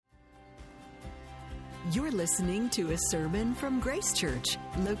You're listening to a sermon from Grace Church,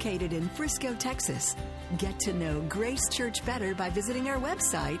 located in Frisco, Texas. Get to know Grace Church better by visiting our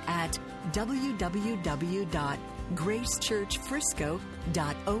website at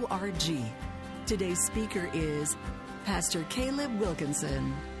www.gracechurchfrisco.org. Today's speaker is Pastor Caleb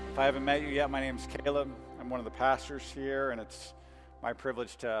Wilkinson. If I haven't met you yet, my name's Caleb. I'm one of the pastors here, and it's my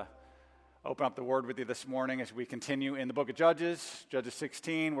privilege to open up the Word with you this morning as we continue in the book of Judges, Judges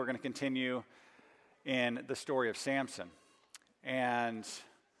 16. We're going to continue in the story of Samson. And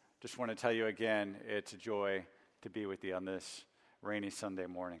just want to tell you again, it's a joy to be with you on this rainy Sunday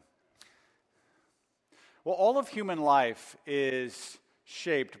morning. Well, all of human life is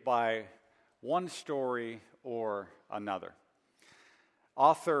shaped by one story or another.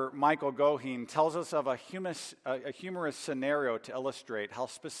 Author Michael Goheen tells us of a humorous scenario to illustrate how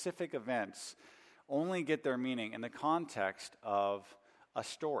specific events only get their meaning in the context of a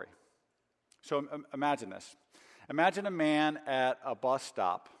story. So imagine this. Imagine a man at a bus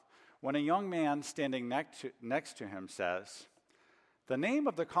stop when a young man standing next to him says, "The name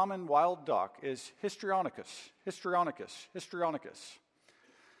of the common wild duck is Histrionicus, Histrionicus, Histrionicus."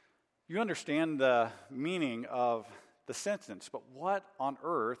 You understand the meaning of the sentence, but what on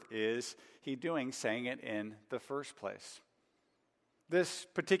earth is he doing saying it in the first place? This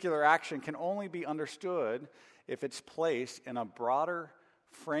particular action can only be understood if it's placed in a broader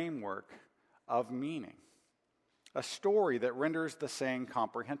framework of meaning, a story that renders the saying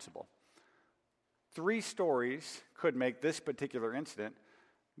comprehensible. 3 stories could make this particular incident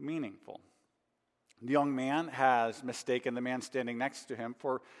meaningful. The young man has mistaken the man standing next to him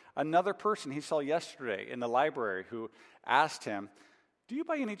for another person he saw yesterday in the library who asked him, "Do you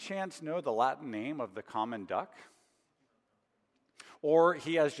by any chance know the Latin name of the common duck?" Or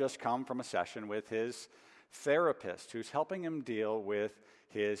he has just come from a session with his therapist who's helping him deal with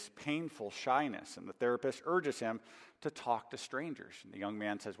his painful shyness, and the therapist urges him to talk to strangers. And the young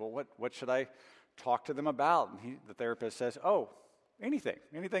man says, "Well, what should I talk to them about?" And the therapist says, "Oh,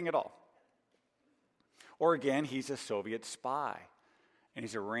 anything at all." Or again, he's a Soviet spy, and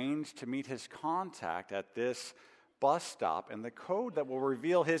he's arranged to meet his contact at this bus stop, and the code that will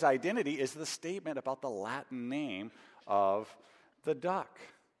reveal his identity is the statement about the Latin name of the duck.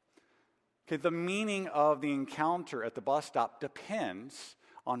 Okay, the meaning of the encounter at the bus stop depends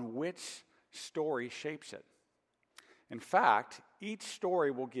on which story shapes it. In fact, each story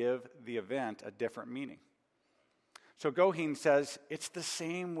will give the event a different meaning. So Goheen says it's the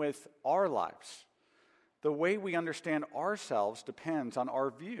same with our lives. The way we understand ourselves depends on our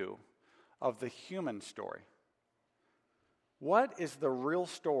view of the human story. What is the real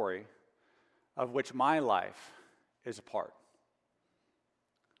story of which my life is a part?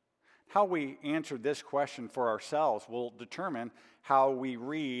 How we answer this question for ourselves will determine how we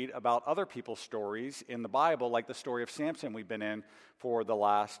read about other people's stories in the Bible, like the story of Samson we've been in for the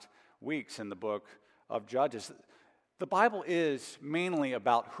last weeks in the book of Judges. The Bible is mainly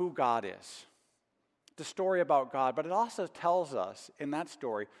about who God is, the story about God, but it also tells us in that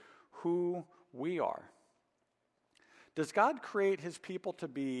story who we are. Does God create his people to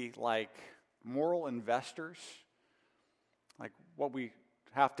be like moral investors? Like what we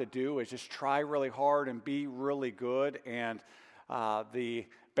have to do is just try really hard and be really good, and the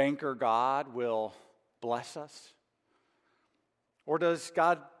banker God will bless us? Or does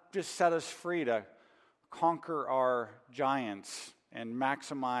God just set us free to conquer our giants and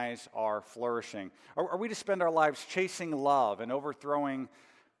maximize our flourishing? Are we to spend our lives chasing love and overthrowing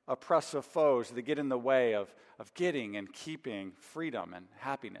oppressive foes that get in the way of getting and keeping freedom and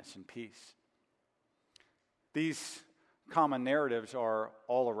happiness and peace? These common narratives are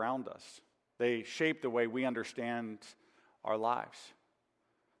all around us. They shape the way we understand our lives.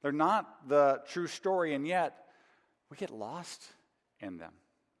 They're not the true story, and yet we get lost in them,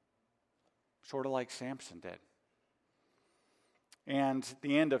 sort of like Samson did. And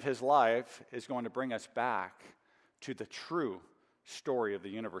the end of his life is going to bring us back to the true story of the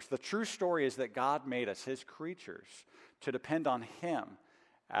universe. The true story is that God made us, his creatures, to depend on him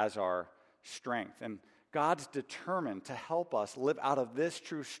as our strength. And God's determined to help us live out of this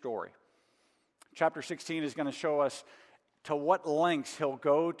true story. Chapter 16 is going to show us to what lengths he'll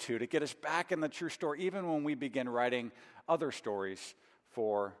go to get us back in the true story, even when we begin writing other stories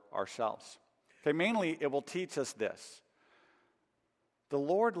for ourselves. Okay, mainly, it will teach us this: the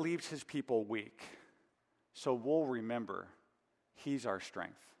Lord leaves his people weak, so we'll remember he's our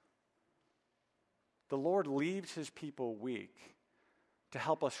strength. The Lord leaves his people weak to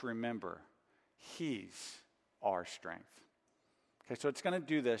help us remember he's our strength. Okay, so it's going to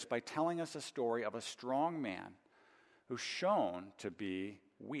do this by telling us a story of a strong man who's shown to be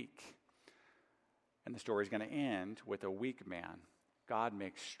weak. And the story is going to end with a weak man God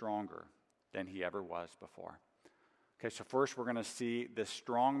makes stronger than he ever was before. Okay, so first we're going to see this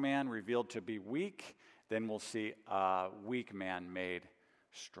strong man revealed to be weak. Then we'll see a weak man made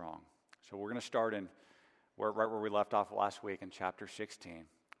strong. So we're going to start right where we left off last week in chapter 16,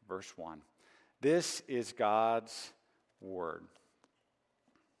 verse 1. This is God's word.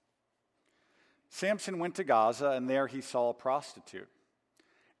 Samson went to Gaza, and there he saw a prostitute,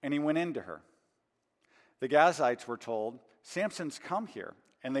 and he went into her. The Gazites were told, "Samson's come here,"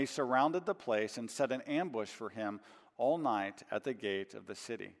 and they surrounded the place and set an ambush for him all night at the gate of the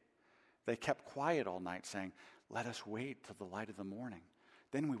city. They kept quiet all night, saying, "Let us wait till the light of the morning,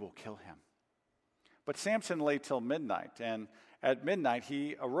 then we will kill him." But Samson lay till midnight, and at midnight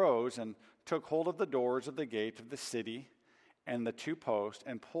he arose and took hold of the doors of the gate of the city and the two posts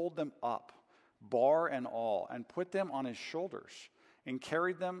and pulled them up, bar and all, and put them on his shoulders and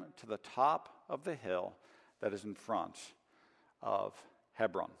carried them to the top of the hill that is in front of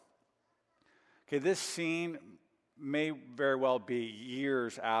Hebron. Okay, this scene may very well be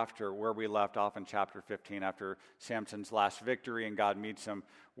years after where we left off in chapter 15, after Samson's last victory and God meets him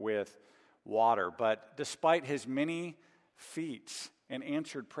with water. But despite his many feats and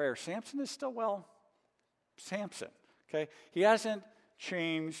answered prayer, Samson is still, Samson. Okay, he hasn't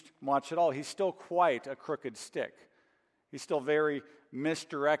changed much at all. He's still quite a crooked stick. He's still very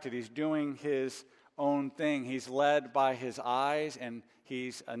misdirected. He's doing his own thing. He's led by his eyes, and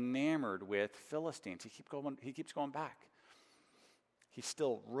he's enamored with Philistines. He keeps going back. He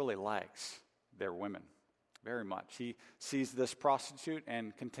still really likes their women very much. He sees this prostitute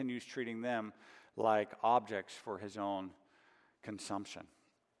and continues treating them like objects for his own consumption.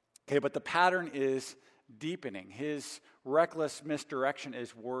 Okay, but the pattern is deepening. His reckless misdirection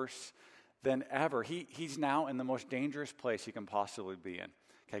is worse than ever. He's now in the most dangerous place he can possibly be in.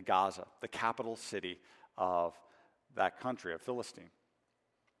 Okay, Gaza, the capital city of that country, of Philistine.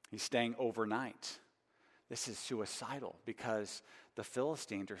 He's staying overnight. This is suicidal because the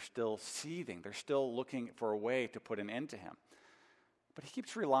Philistines are still seething. They're still looking for a way to put an end to him. But he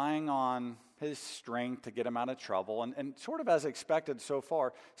keeps relying on his strength to get him out of trouble. And sort of as expected so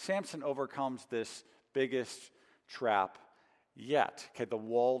far, Samson overcomes this biggest trap yet. Okay, the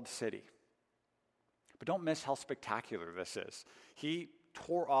walled city. But don't miss how spectacular this is. He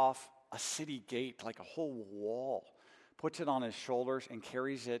tore off a city gate, like a whole wall, puts it on his shoulders and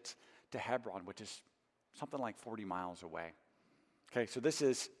carries it to Hebron, which is something like 40 miles away. Okay, so this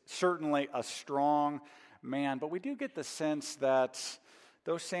is certainly a strong man, but we do get the sense that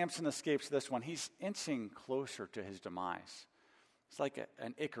though Samson escapes this one, he's inching closer to his demise. It's like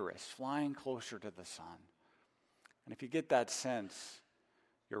an Icarus flying closer to the sun. And if you get that sense,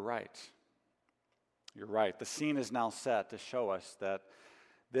 you're right. You're right. The scene is now set to show us that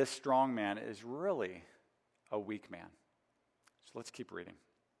this strong man is really a weak man. So let's keep reading.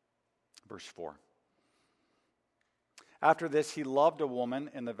 Verse 4. After this, he loved a woman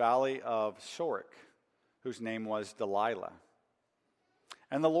in the valley of Sorek, whose name was Delilah.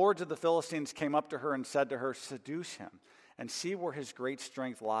 And the lords of the Philistines came up to her and said to her, "Seduce him, and see where his great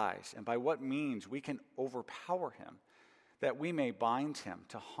strength lies, and by what means we can overpower him, that we may bind him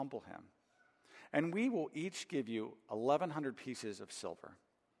to humble him. And we will each give you 1,100 pieces of silver."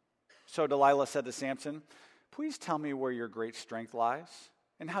 So Delilah said to Samson, "Please tell me where your great strength lies,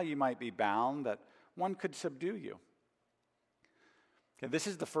 and how you might be bound, that one could subdue you." Okay, this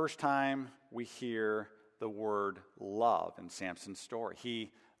is the first time we hear the word love in Samson's story.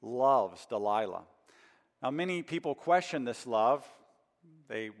 He loves Delilah. Now, many people question this love.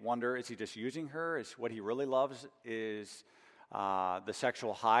 They wonder, is he just using her? Is what he really loves is the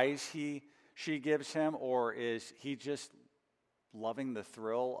sexual highs she gives him, or is he just loving the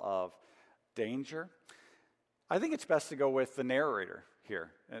thrill of danger? I think it's best to go with the narrator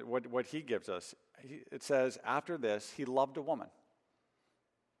here, what he gives us. It says, after this, he loved a woman.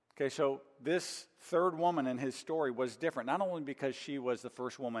 Okay, so this third woman in his story was different, not only because she was the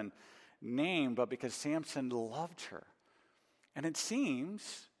first woman named, but because Samson loved her. And it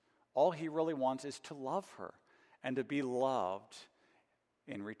seems all he really wants is to love her and to be loved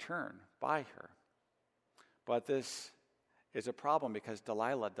in return by her. But this is a problem because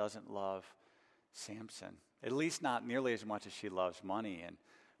Delilah doesn't love Samson, at least not nearly as much as she loves money and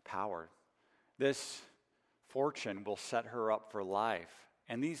power. This fortune will set her up for life.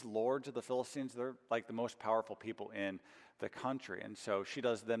 And these lords of the Philistines, they're like the most powerful people in the country. And so she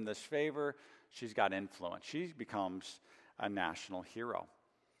does them this favor. She's got influence. She becomes a national hero.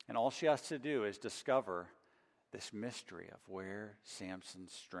 And all she has to do is discover this mystery of where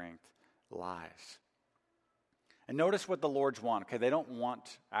Samson's strength lies. And notice what the Lord's want. Okay, they don't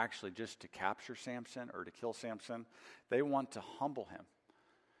want actually just to capture Samson or to kill Samson. They want to humble him,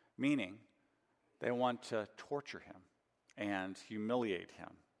 meaning they want to torture him and humiliate him.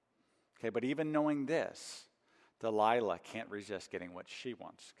 Okay, but even knowing this, Delilah can't resist getting what she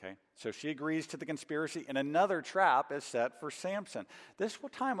wants, okay? So she agrees to the conspiracy, and another trap is set for Samson. This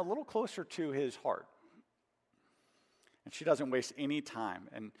time a little closer to his heart. And she doesn't waste any time.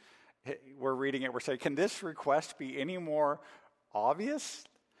 And we're reading it, we're saying, can this request be any more obvious?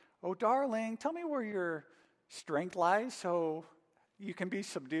 Oh, darling, tell me where your strength lies so you can be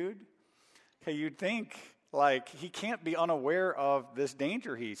subdued. Okay, you'd think, like, he can't be unaware of this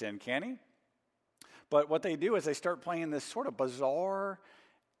danger he's in, can he? But what they do is they start playing this sort of bizarre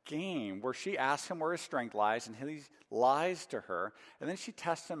game where she asks him where his strength lies, and he lies to her, and then she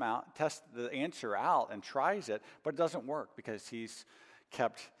tests the answer out and tries it, but it doesn't work because he's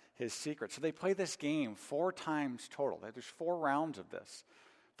kept his secret. So they play this game 4 times total. There's 4 rounds of this.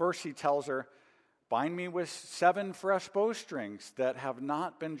 First, he tells her, bind me with 7 fresh bowstrings that have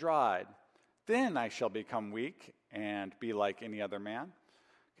not been dried. Then I shall become weak and be like any other man.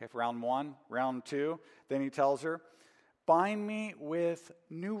 Okay, for round 1, round 2, then he tells her, bind me with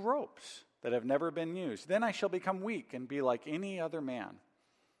new ropes that have never been used. Then I shall become weak and be like any other man.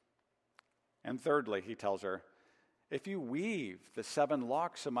 And thirdly, he tells her, if you weave the 7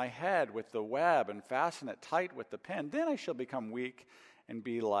 locks of my head with the web and fasten it tight with the pin, then I shall become weak and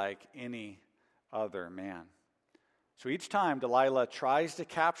be like any other man. So each time Delilah tries to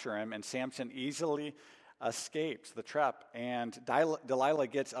capture him, and Samson easily escapes the trap, and Delilah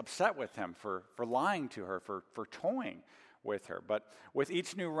gets upset with him for lying to her, for toying with her. But with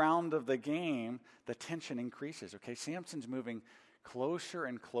each new round of the game, the tension increases. Okay, Samson's moving closer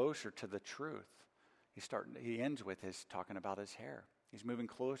and closer to the truth. He ends with his talking about his hair. He's moving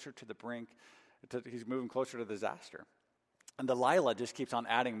closer to the brink. He's moving closer to disaster. And Delilah just keeps on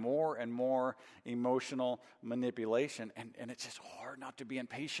adding more and more emotional manipulation, and it's just hard not to be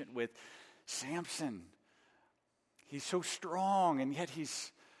impatient with Samson. He's so strong, and yet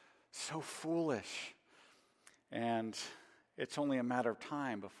he's so foolish. And it's only a matter of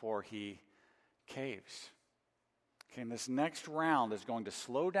time before he caves. Okay, and this next round is going to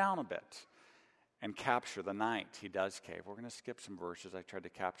slow down a bit and capture the night he does cave. We're going to skip some verses. I tried to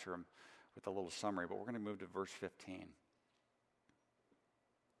capture them with a little summary, but we're going to move to verse 15.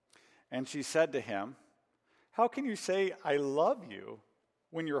 And she said to him, how can you say, I love you,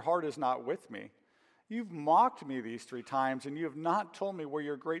 when your heart is not with me? You've mocked me these 3 times, and you have not told me where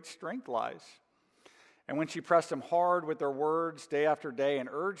your great strength lies. And when she pressed him hard with her words day after day and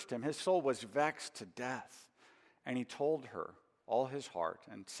urged him, his soul was vexed to death. And he told her all his heart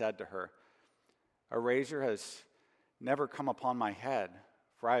and said to her, a razor has never come upon my head,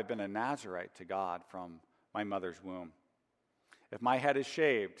 for I have been a Nazirite to God from my mother's womb. If my head is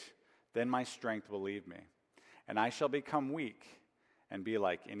shaved, then my strength will leave me, and I shall become weak and be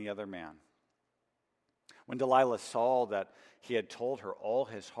like any other man. When Delilah saw that he had told her all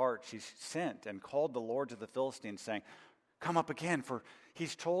his heart, she sent and called the lords of the Philistines, saying, come up again, for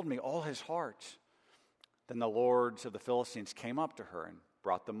he's told me all his heart. Then the lords of the Philistines came up to her and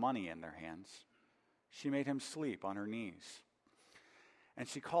brought the money in their hands. She made him sleep on her knees. And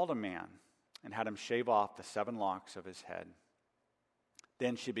she called a man and had him shave off the 7 locks of his head.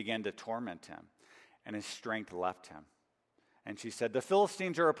 Then she began to torment him, and his strength left him. And she said, the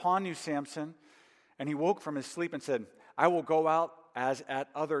Philistines are upon you, Samson. And he woke from his sleep and said, I will go out as at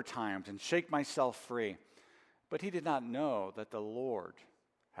other times and shake myself free. But he did not know that the Lord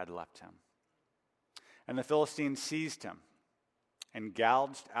had left him. And the Philistines seized him and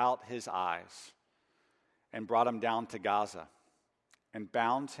gouged out his eyes and brought him down to Gaza and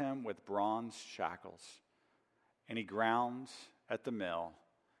bound him with bronze shackles. And he ground at the mill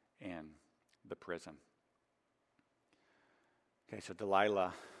in the prison. Okay, so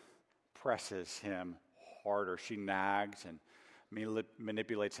Delilah presses him harder. She nags and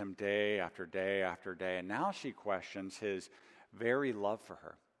manipulates him day after day after day. And now she questions his very love for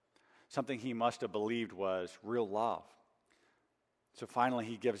her, something he must have believed was real love. So finally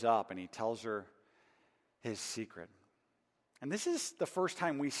he gives up and he tells her his secret. And this is the first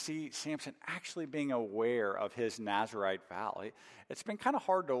time we see Samson actually being aware of his Nazirite vow. It's been kind of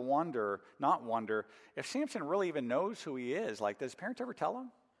hard to not wonder, if Samson really even knows who he is. Like, does his parents ever tell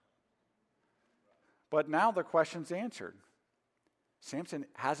him? But now the question's answered. Samson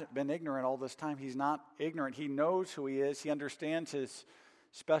hasn't been ignorant all this time. He's not ignorant. He knows who he is. He understands his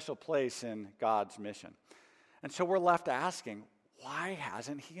special place in God's mission. And so we're left asking, why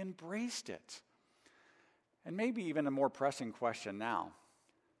hasn't he embraced it? And maybe even a more pressing question now.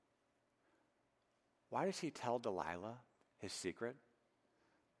 why does he tell Delilah his secret?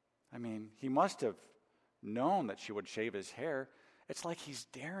 I mean, he must have known that she would shave his hair. It's like he's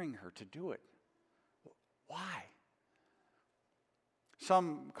daring her to do it. Why?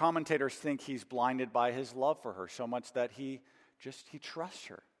 Some commentators think he's blinded by his love for her so much that he trusts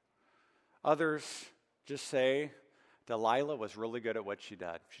her. Others just say Delilah was really good at what she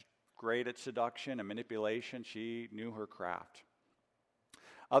did. She's great at seduction and manipulation. She knew her craft.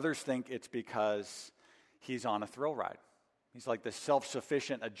 Others think it's because he's on a thrill ride. He's like this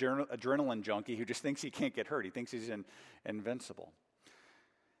self-sufficient adrenaline junkie who just thinks he can't get hurt. He thinks he's invincible.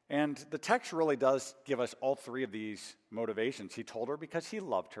 And the text really does give us all three of these motivations. He told her because he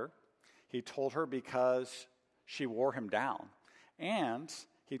loved her. He told her because she wore him down. And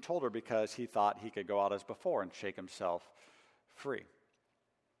he told her because he thought he could go out as before and shake himself free.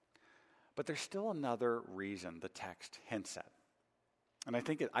 But there's still another reason the text hints at. And I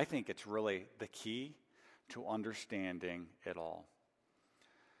think it's really the key to understanding it all.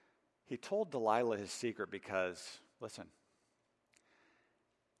 He told Delilah his secret because, listen,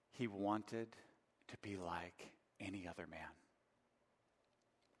 he wanted to be like any other man.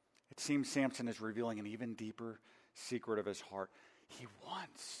 It seems Samson is revealing an even deeper secret of his heart. He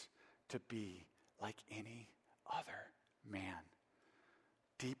wants to be like any other man.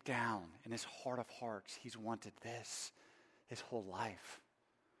 Deep down in his heart of hearts, he's wanted this his whole life.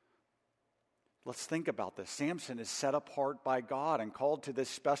 Let's think about this. Samson is set apart by God and called to this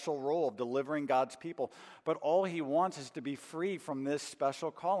special role of delivering God's people. But all he wants is to be free from this special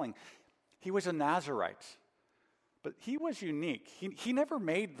calling. He was a Nazirite, but he was unique. He never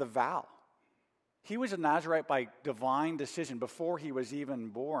made the vow. He was a Nazirite by divine decision before he was even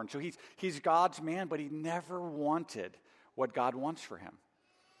born. So he's God's man, but he never wanted what God wants for him.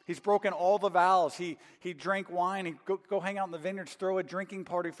 He's broken all the vows. He drank wine. He'd go hang out in the vineyards, throw a drinking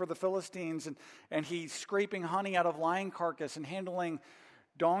party for the Philistines, and he's scraping honey out of lion carcass and handling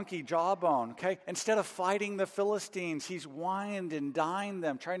donkey jawbone. Okay, instead of fighting the Philistines, he's wined and dined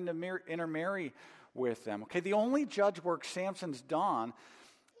them, trying to intermarry with them. Okay, the only judge work Samson's done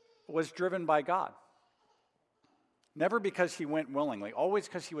was driven by God. Never because he went willingly, always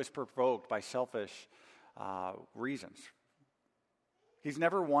because he was provoked by selfish reasons. He's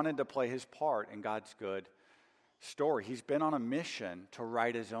never wanted to play his part in God's good story. He's been on a mission to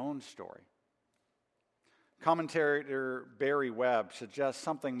write his own story. Commentator Barry Webb suggests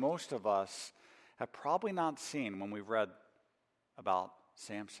something most of us have probably not seen when we've read about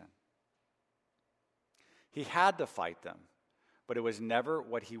Samson. He had to fight them, but it was never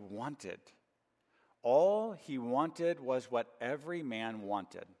what he wanted. All he wanted was what every man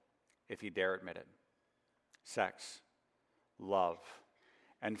wanted, if he dare admit it: sex, love,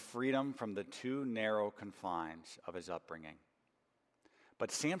 and freedom from the too narrow confines of his upbringing.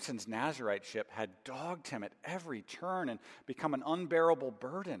 But Samson's Naziriteship had dogged him at every turn and become an unbearable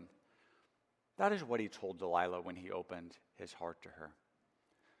burden. That is what he told Delilah when he opened his heart to her.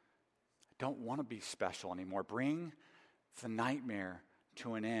 I don't want to be special anymore. Bring the nightmare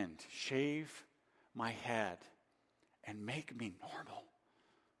to an end. Shave my head and make me normal.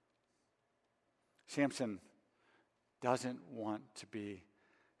 Samson doesn't want to be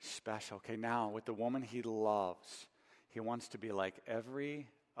special. Okay, now with the woman he loves, he wants to be like every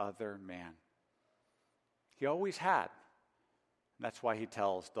other man. He always had. That's why he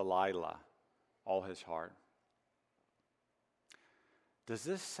tells Delilah all his heart. Does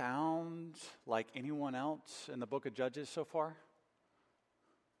this sound like anyone else in the book of Judges so far?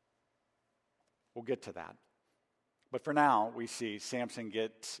 We'll get to that. But for now, we see Samson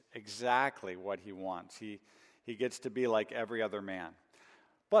gets exactly what he wants. He gets to be like every other man.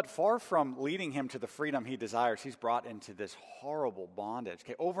 But far from leading him to the freedom he desires, he's brought into this horrible bondage.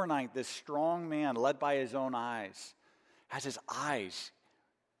 Okay, overnight, this strong man, led by his own eyes, has his eyes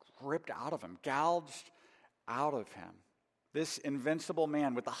ripped out of him, gouged out of him. This invincible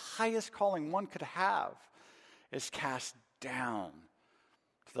man with the highest calling one could have is cast down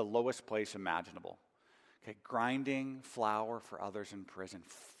to the lowest place imaginable. Okay, grinding flour for others in prison,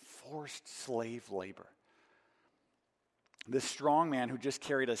 forced slave labor. This strong man who just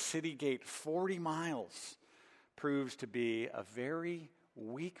carried a city gate 40 miles proves to be a very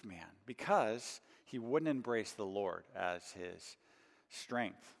weak man because he wouldn't embrace the Lord as his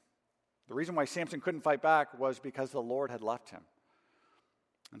strength. The reason why Samson couldn't fight back was because the Lord had left him.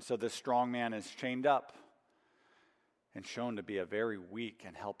 And so this strong man is chained up and shown to be a very weak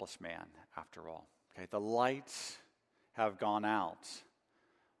and helpless man after all. Okay, the lights have gone out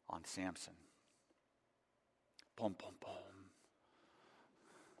on Samson. Boom, boom, boom.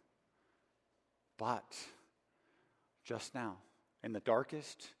 But just now, in the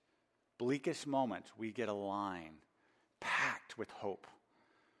darkest bleakest moments, we get a line packed with hope.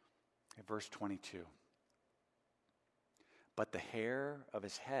 In verse 22. But the hair of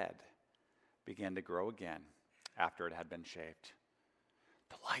his head began to grow again after it had been shaved.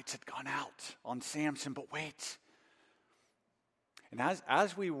 The lights had gone out on Samson, but wait. And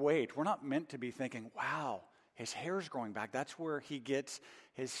as we wait, we're not meant to be thinking, wow, his hair's growing back. That's where he gets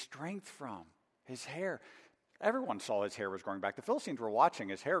his strength from, his hair. Everyone saw his hair was growing back. The Philistines were watching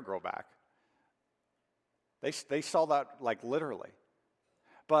his hair grow back. They saw that like literally.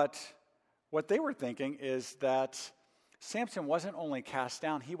 But what they were thinking is that Samson wasn't only cast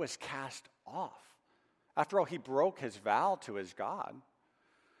down, he was cast off. After all, he broke his vow to his God.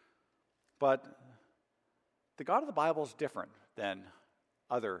 But the God of the Bible is different than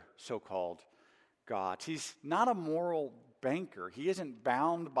other so-called gods. He's not a moral banker. He isn't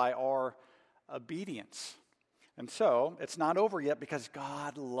bound by our obedience. And so, it's not over yet because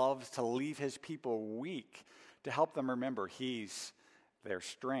God loves to leave his people weak to help them remember he's their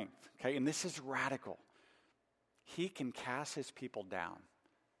strength. Okay, and this is radical. He can cast his people down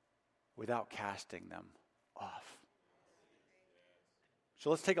without casting them off. So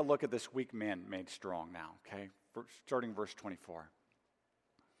let's take a look at this weak man made strong now, okay? Starting verse 24.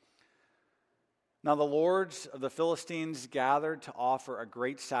 Now the lords of the Philistines gathered to offer a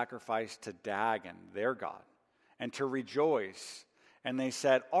great sacrifice to Dagon, their god, and to rejoice. And they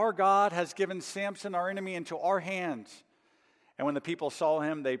said, our God has given Samson, our enemy, into our hands. And when the people saw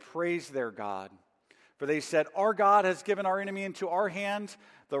him, they praised their God. For they said, our God has given our enemy into our hands,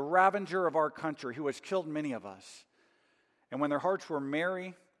 the ravager of our country, who has killed many of us. And when their hearts were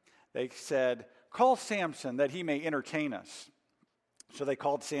merry, they said, call Samson that he may entertain us. So they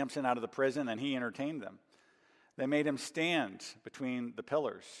called Samson out of the prison, and he entertained them. They made him stand between the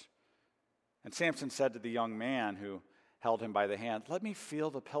pillars. And Samson said to the young man who held him by the hand, let me feel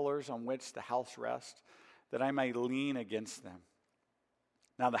the pillars on which the house rests, that I may lean against them.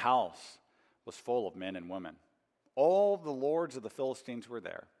 Now the house was full of men and women. All the lords of the Philistines were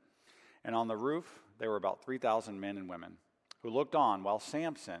there. And on the roof there were about 3,000 men and women who looked on while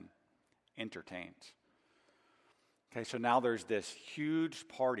Samson entertained. Okay, so now there's this huge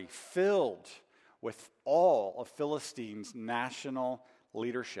party filled with all of Philistine's national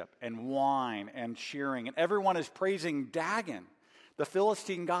leadership and wine and cheering. And everyone is praising Dagon, the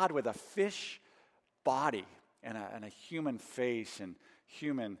Philistine god with a fish body and a human face and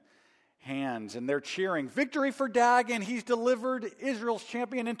human hands. And they're cheering, victory for Dagon. He's delivered Israel's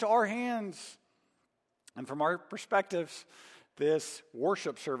champion into our hands. And from our perspectives, this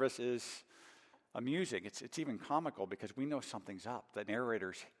worship service is amusing. It's even comical because we know something's up. The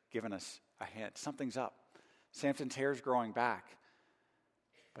narrator's given us a hint. Something's up. Samson's hair's growing back.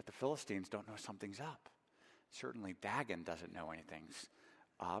 But the Philistines don't know something's up. Certainly Dagon doesn't know anything's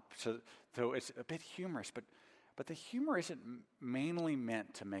up. So it's a bit humorous, but the humor isn't mainly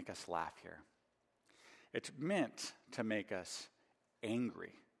meant to make us laugh here. It's meant to make us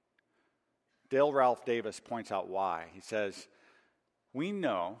angry. Dale Ralph Davis points out why. He says, we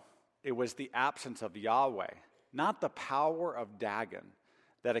know it was the absence of Yahweh, not the power of Dagon,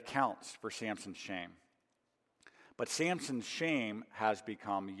 that accounts for Samson's shame. But Samson's shame has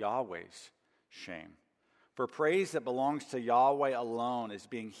become Yahweh's shame. For praise that belongs to Yahweh alone is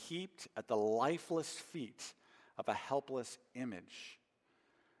being heaped at the lifeless feet of a helpless image.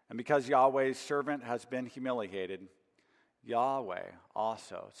 And because Yahweh's servant has been humiliated, Yahweh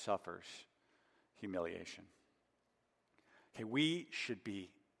also suffers humiliation. Okay, we should be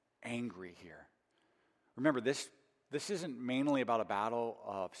angry here. Remember, this isn't mainly about a battle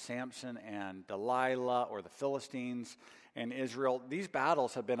of Samson and Delilah or the Philistines and Israel. These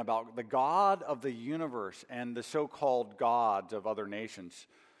battles have been about the God of the universe and the so-called gods of other nations,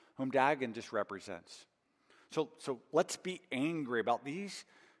 whom Dagon just represents. So let's be angry about these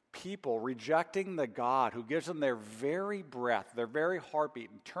people rejecting the God who gives them their very breath, their very heartbeat,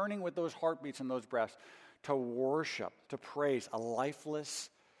 and turning with those heartbeats and those breaths to worship, to praise a lifeless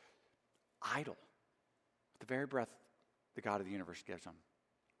idol. The very breath the God of the universe gives them.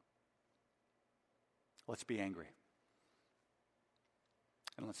 Let's be angry.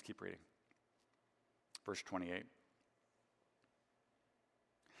 And let's keep reading. Verse 28.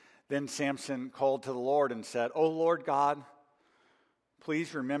 Then Samson called to the Lord and said, O Lord God,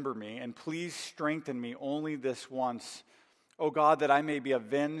 please remember me, and please strengthen me only this once, O God, that I may be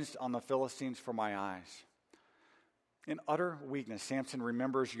avenged on the Philistines for my eyes. In utter weakness, Samson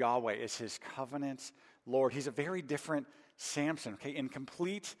remembers Yahweh as his covenant Lord. He's a very different Samson, okay? In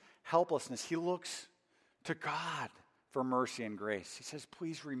complete helplessness, he looks to God for mercy and grace. He says,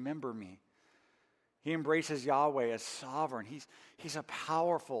 please remember me. He embraces Yahweh as sovereign. He's a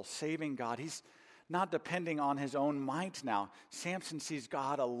powerful, saving God. He's not depending on his own might now. Samson sees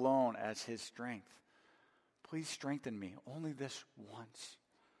God alone as his strength. Please strengthen me, only this once.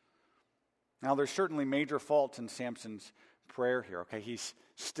 Now, there's certainly major faults in Samson's prayer here, okay? He's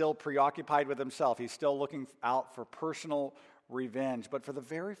still preoccupied with himself. He's still looking out for personal revenge. But for the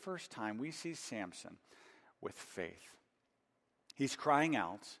very first time, we see Samson with faith. He's crying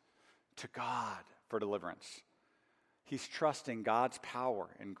out to God for deliverance. He's trusting God's power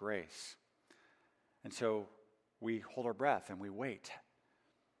and grace. And so we hold our breath and we wait,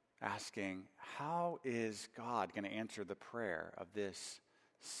 asking, how is God going to answer the prayer of this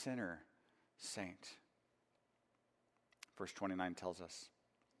sinner saint? Verse 29 tells us,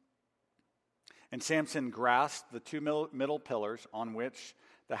 and Samson grasped the two middle pillars on which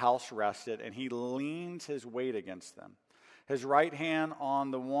the house rested, and he leaned his weight against them, his right hand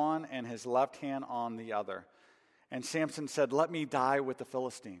on the one and his left hand on the other. And Samson said, let me die with the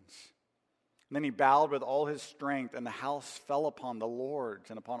Philistines. And then he bowed with all his strength, and the house fell upon the lords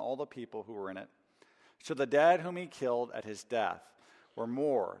and upon all the people who were in it. So the dead whom he killed at his death were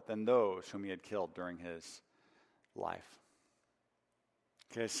more than those whom he had killed during his life.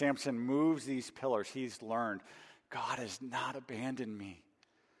 Okay, as Samson moves these pillars, he's learned, God has not abandoned me.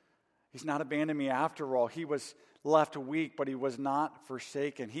 He's not abandoned me after all. He was left weak, but he was not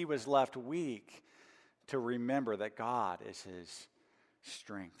forsaken. He was left weak to remember that God is his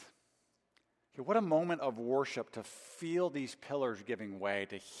strength. Okay, what a moment of worship to feel these pillars giving way,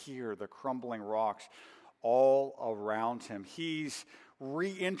 to hear the crumbling rocks all around him. He's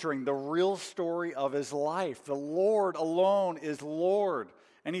re-entering the real story of his life. The Lord alone is Lord,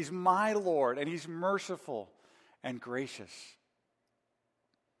 and he's my Lord, and he's merciful and gracious.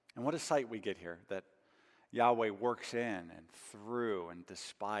 And what a sight we get here, that Yahweh works in and through and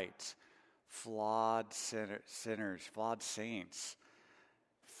despite flawed sinners, flawed saints,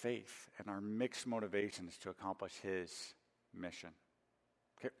 faith, and our mixed motivations to accomplish his mission.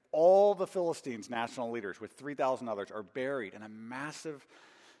 Okay, all the Philistines' national leaders, with 3,000 others, are buried in a massive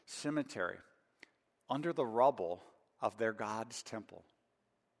cemetery under the rubble of their God's temple.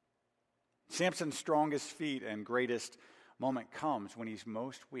 Samson's strongest feat and greatest moment comes when he's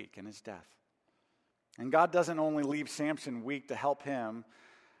most weak in his death. And God doesn't only leave Samson weak to help him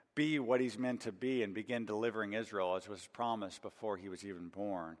be what he's meant to be and begin delivering Israel as was promised before he was even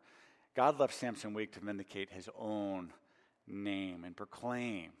born. God left Samson weak to vindicate his own name and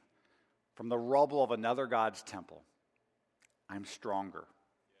proclaim from the rubble of another God's temple, I'm stronger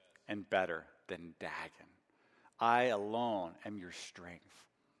and better than Dagon. I alone am your strength.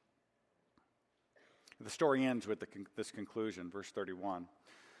 The story ends with this conclusion, verse 31.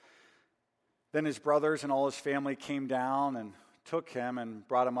 Then his brothers and all his family came down and took him and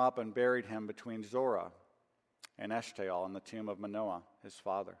brought him up and buried him between Zorah and Eshtaol in the tomb of Manoah, his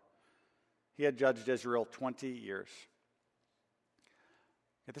father. He had judged Israel 20 years.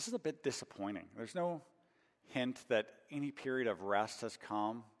 Yeah, this is a bit disappointing. There's no hint that any period of rest has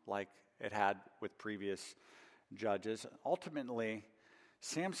come like it had with previous judges. Ultimately,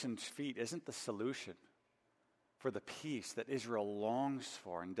 Samson's feat isn't the solution for the peace that Israel longs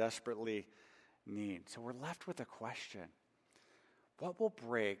for and desperately needs. So we're left with a question. What will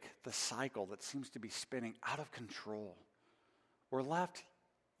break the cycle that seems to be spinning out of control? We're left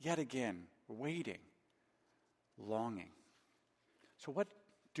yet again waiting, longing. So what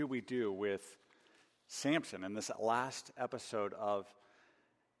do we do with Samson in this last episode of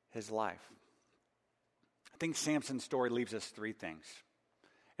his life? I think Samson's story leaves us three things.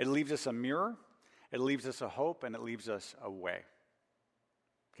 It leaves us a mirror, it leaves us a hope, and it leaves us a way.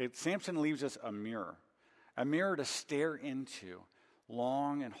 Okay, Samson leaves us a mirror to stare into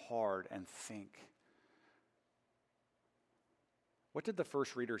long and hard and think. What did the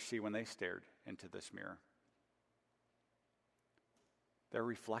first readers see when they stared into this mirror? Their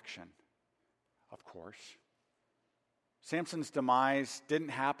reflection, of course. Samson's demise didn't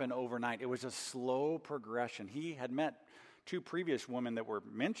happen overnight. It was a slow progression. He had met two previous women that were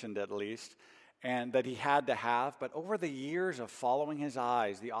mentioned at least, and that he had to have, but over the years of following his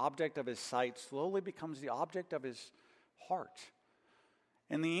eyes, the object of his sight slowly becomes the object of his heart.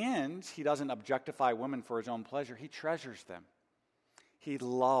 In the end, he doesn't objectify women for his own pleasure. He treasures them. He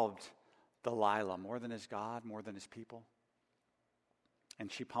loved Delilah more than his God, more than his people.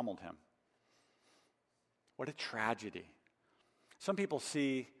 And she pummeled him. What a tragedy. Some people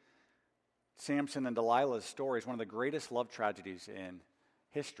see Samson and Delilah's story as one of the greatest love tragedies in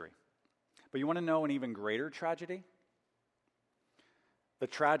history. But you want to know an even greater tragedy? The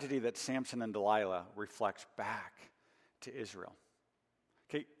tragedy that Samson and Delilah reflects back to Israel.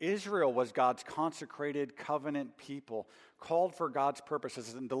 Okay, Israel was God's consecrated covenant people, called for God's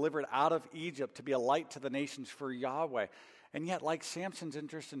purposes and delivered out of Egypt to be a light to the nations for Yahweh. And yet, like Samson's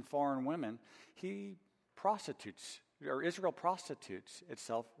interest in foreign women, Israel prostitutes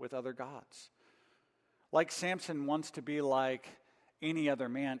itself with other gods. Like Samson wants to be like any other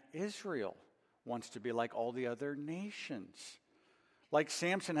man, Israel wants to be like all the other nations. Like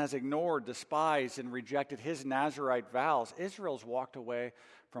Samson has ignored, despised, and rejected his Nazirite vows, Israel's walked away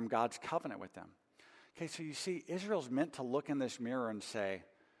from God's covenant with them. Okay, so you see, Israel's meant to look in this mirror and say,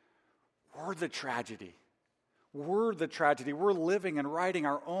 we're the tragedy. We're the tragedy. We're living and writing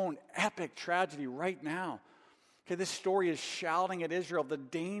our own epic tragedy right now. Okay, this story is shouting at Israel the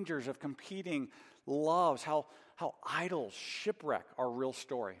dangers of competing loves, how idols shipwreck our real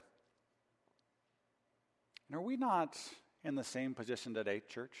story. And are we not in the same position today,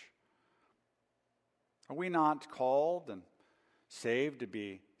 church? Are we not called and saved to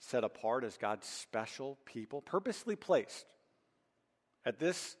be set apart as God's special people, purposely placed at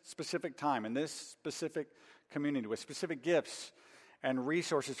this specific time, in this specific community, with specific gifts and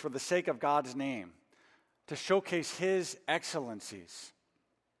resources for the sake of God's name, to showcase His excellencies?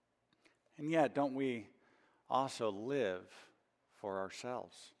 And yet, don't we also live for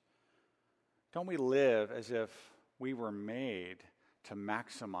ourselves? Don't we live as if we were made to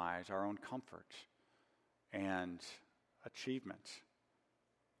maximize our own comfort and achievement?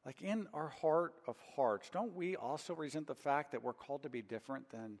 Like in our heart of hearts, don't we also resent the fact that we're called to be different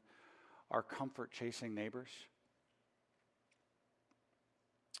than our comfort-chasing neighbors?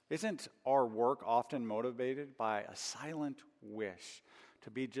 Isn't our work often motivated by a silent wish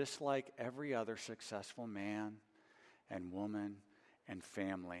to be just like every other successful man and woman and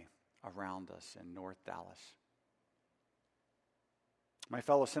family around us in North Dallas? My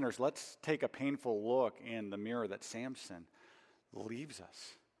fellow sinners, let's take a painful look in the mirror that Samson leaves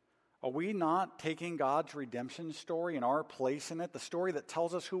us. Are we not taking God's redemption story and our place in it, the story that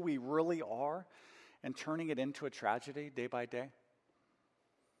tells us who we really are, and turning it into a tragedy day by day?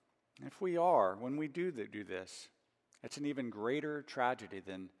 If we are, when we do this, it's an even greater tragedy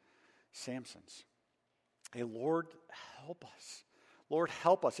than Samson's. Hey, Lord, help us. Lord,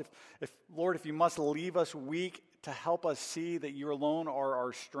 help us. If you must leave us weak to help us see that you alone are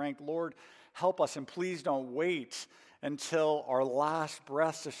our strength, Lord, help us. And please don't wait until our last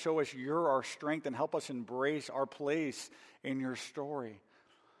breaths to show us you're our strength, and help us embrace our place in your story.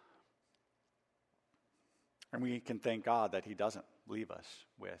 And we can thank God that He doesn't leave us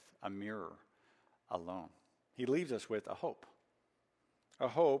with a mirror alone. He leaves us with a hope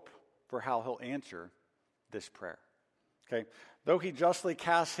for how He'll answer this prayer. Okay, though He justly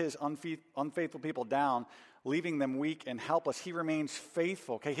casts His unfaithful people down, leaving them weak and helpless, He remains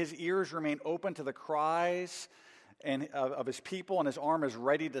faithful. Okay, His ears remain open to the cries of His people, and His arm is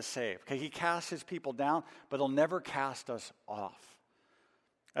ready to save. Okay, He casts His people down, but He'll never cast us off.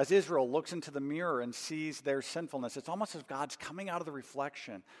 As Israel looks into the mirror and sees their sinfulness, it's almost as if God's coming out of the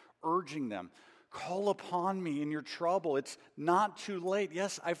reflection, urging them, call upon me in your trouble. It's not too late.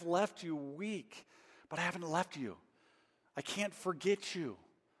 Yes, I've left you weak, but I haven't left you. I can't forget you.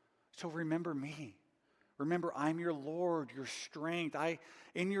 So remember me. Remember, I'm your Lord, your strength.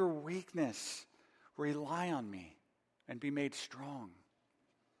 In your weakness, rely on me and be made strong.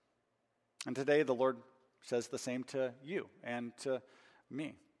 And today the Lord says the same to you and to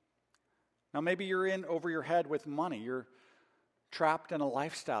me. Now maybe you're in over your head with money. You're trapped in a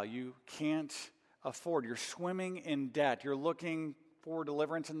lifestyle you can't afford. You're swimming in debt. You're looking for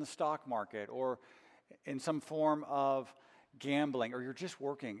deliverance in the stock market or in some form of gambling, or you're just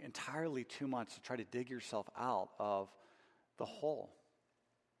working entirely too much to try to dig yourself out of the hole.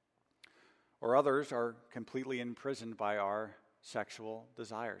 Or others are completely imprisoned by our sexual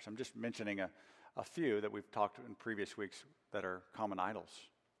desires. I'm just mentioning a few that we've talked in previous weeks that are common idols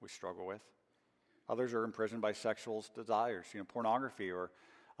we struggle with. Others are imprisoned by sexual desires, pornography or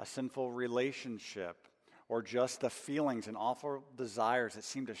a sinful relationship, or just the feelings and awful desires that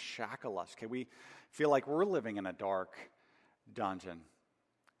seem to shackle us. Okay, we feel like we're living in a dark dungeon.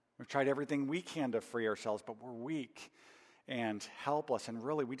 We've tried everything we can to free ourselves, but we're weak and helpless, and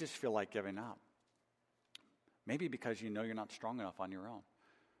really we just feel like giving up. Maybe because you know you're not strong enough on your own.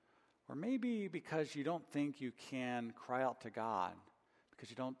 Or maybe because you don't think you can cry out to God because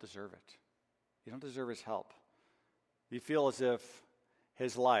you don't deserve it. You don't deserve His help. You feel as if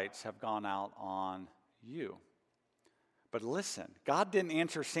His lights have gone out on you. But listen, God didn't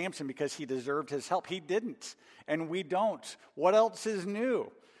answer Samson because he deserved His help. He didn't, and we don't. What else is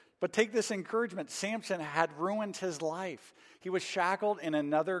new? But take this encouragement. Samson had ruined his life. He was shackled in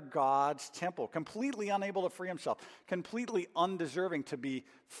another God's temple, completely unable to free himself, completely undeserving to be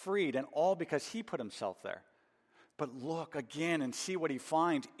freed, and all because he put himself there. But look again and see what he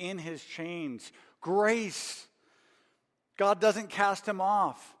finds in his chains. Grace. God doesn't cast him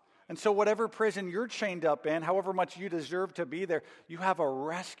off. And so whatever prison you're chained up in, however much you deserve to be there, you have a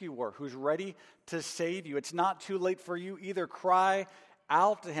rescuer who's ready to save you. It's not too late for you either. Cry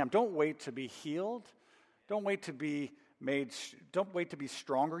out to him. Don't wait to be healed. Don't wait to be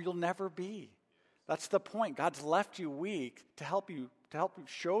stronger. You'll never be. That's the point. God's left you weak to help you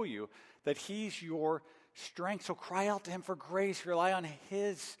show you that he's your strength. So cry out to him for grace. Rely on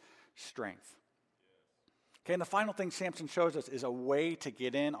his strength. Okay, and the final thing Samson shows us is a way to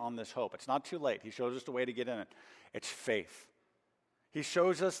get in on this hope. It's not too late. He shows us the way to get in it. It's faith. He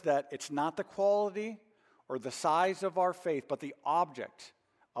shows us that it's not the quality or the size of our faith, but the object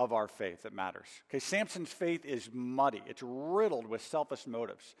of our faith that matters. Okay, Samson's faith is muddy. It's riddled with selfish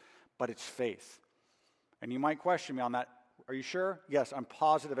motives, but it's faith. And you might question me on that. Are you sure? Yes, I'm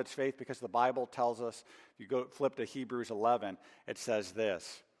positive it's faith because the Bible tells us, if you flip to Hebrews 11, it says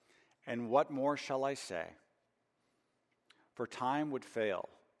this, "And what more shall I say? For time would fail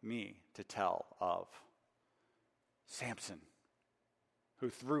me to tell of Samson, who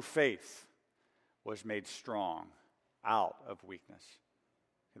through faith was made strong out of weakness."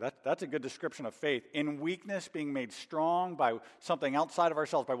 That's a good description of faith. In weakness, being made strong by something outside of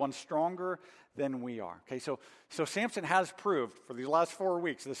ourselves, by one stronger than we are. Okay, so Samson has proved for these last 4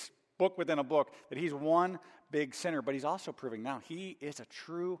 weeks, this book within a book, that he's one big sinner, but he's also proving now he is a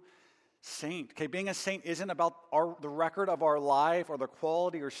true saint. Okay, being a saint isn't about the record of our life or the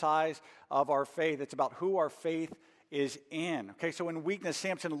quality or size of our faith. It's about who our faith is in. Okay, so in weakness,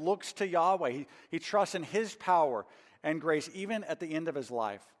 Samson looks to Yahweh. He trusts in his power and grace, even at the end of his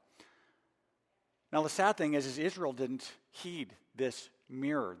life. Now, the sad thing is Israel didn't heed this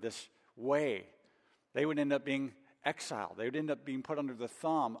mirror, this way. They would end up being exiled. They would end up being put under the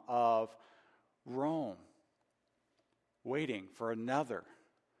thumb of Rome, waiting for another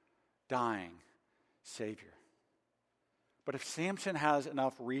dying Savior. But if Samson has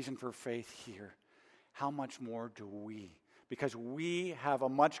enough reason for faith here, how much more do we? Because we have a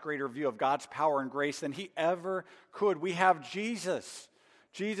much greater view of God's power and grace than he ever could. We have Jesus.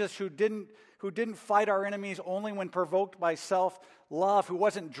 Jesus who didn't fight our enemies only when provoked by self-love, who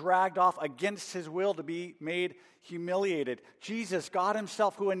wasn't dragged off against his will to be made humiliated. Jesus, God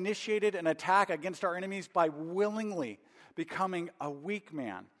himself, who initiated an attack against our enemies by willingly becoming a weak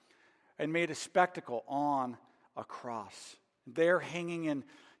man and made a spectacle on a cross. There hanging in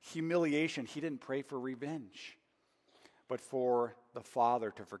humiliation, he didn't pray for revenge, but for the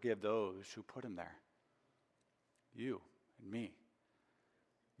Father to forgive those who put him there. You and me.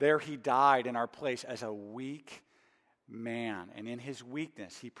 There he died in our place as a weak man. And in his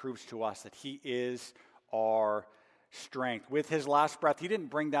weakness, he proves to us that he is our strength. With his last breath, he didn't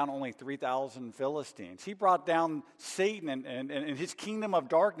bring down only 3,000 Philistines. He brought down Satan and his kingdom of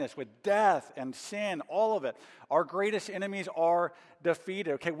darkness with death and sin, all of it. Our greatest enemies are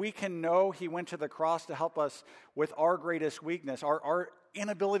defeated. Okay, we can know he went to the cross to help us with our greatest weakness, our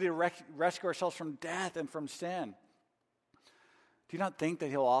inability to rescue ourselves from death and from sin. Do you not think that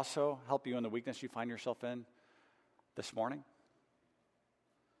he'll also help you in the weakness you find yourself in this morning?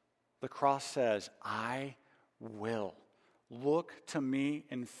 The cross says, I will. Look to me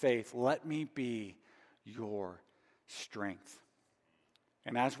in faith. Let me be your strength.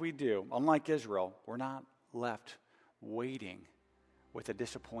 And as we do, unlike Israel, we're not left waiting with a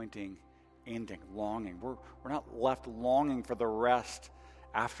disappointing ending, longing. We're not left longing for the rest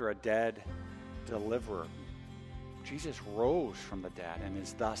after a dead deliverer. Jesus rose from the dead and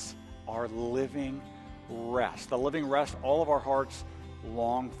is thus our living rest, the living rest all of our hearts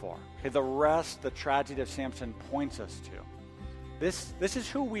long for. Okay, the rest, the tragedy of Samson points us to. This is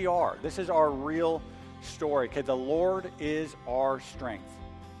who we are. This is our real story. Okay, the Lord is our strength.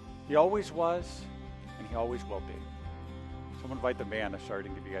 He always was, and he always will be. So I'm going to invite the band. I'm sorry to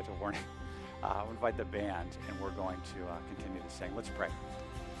give you guys a warning. I'll invite the band, and we're going to continue to sing. Let's pray.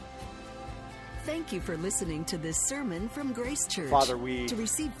 Thank you for listening to this sermon from Grace Church. Father, to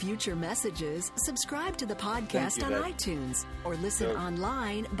receive future messages, subscribe to the podcast on iTunes or listen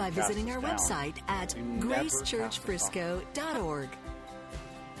online by visiting our website at gracechurchfrisco.org.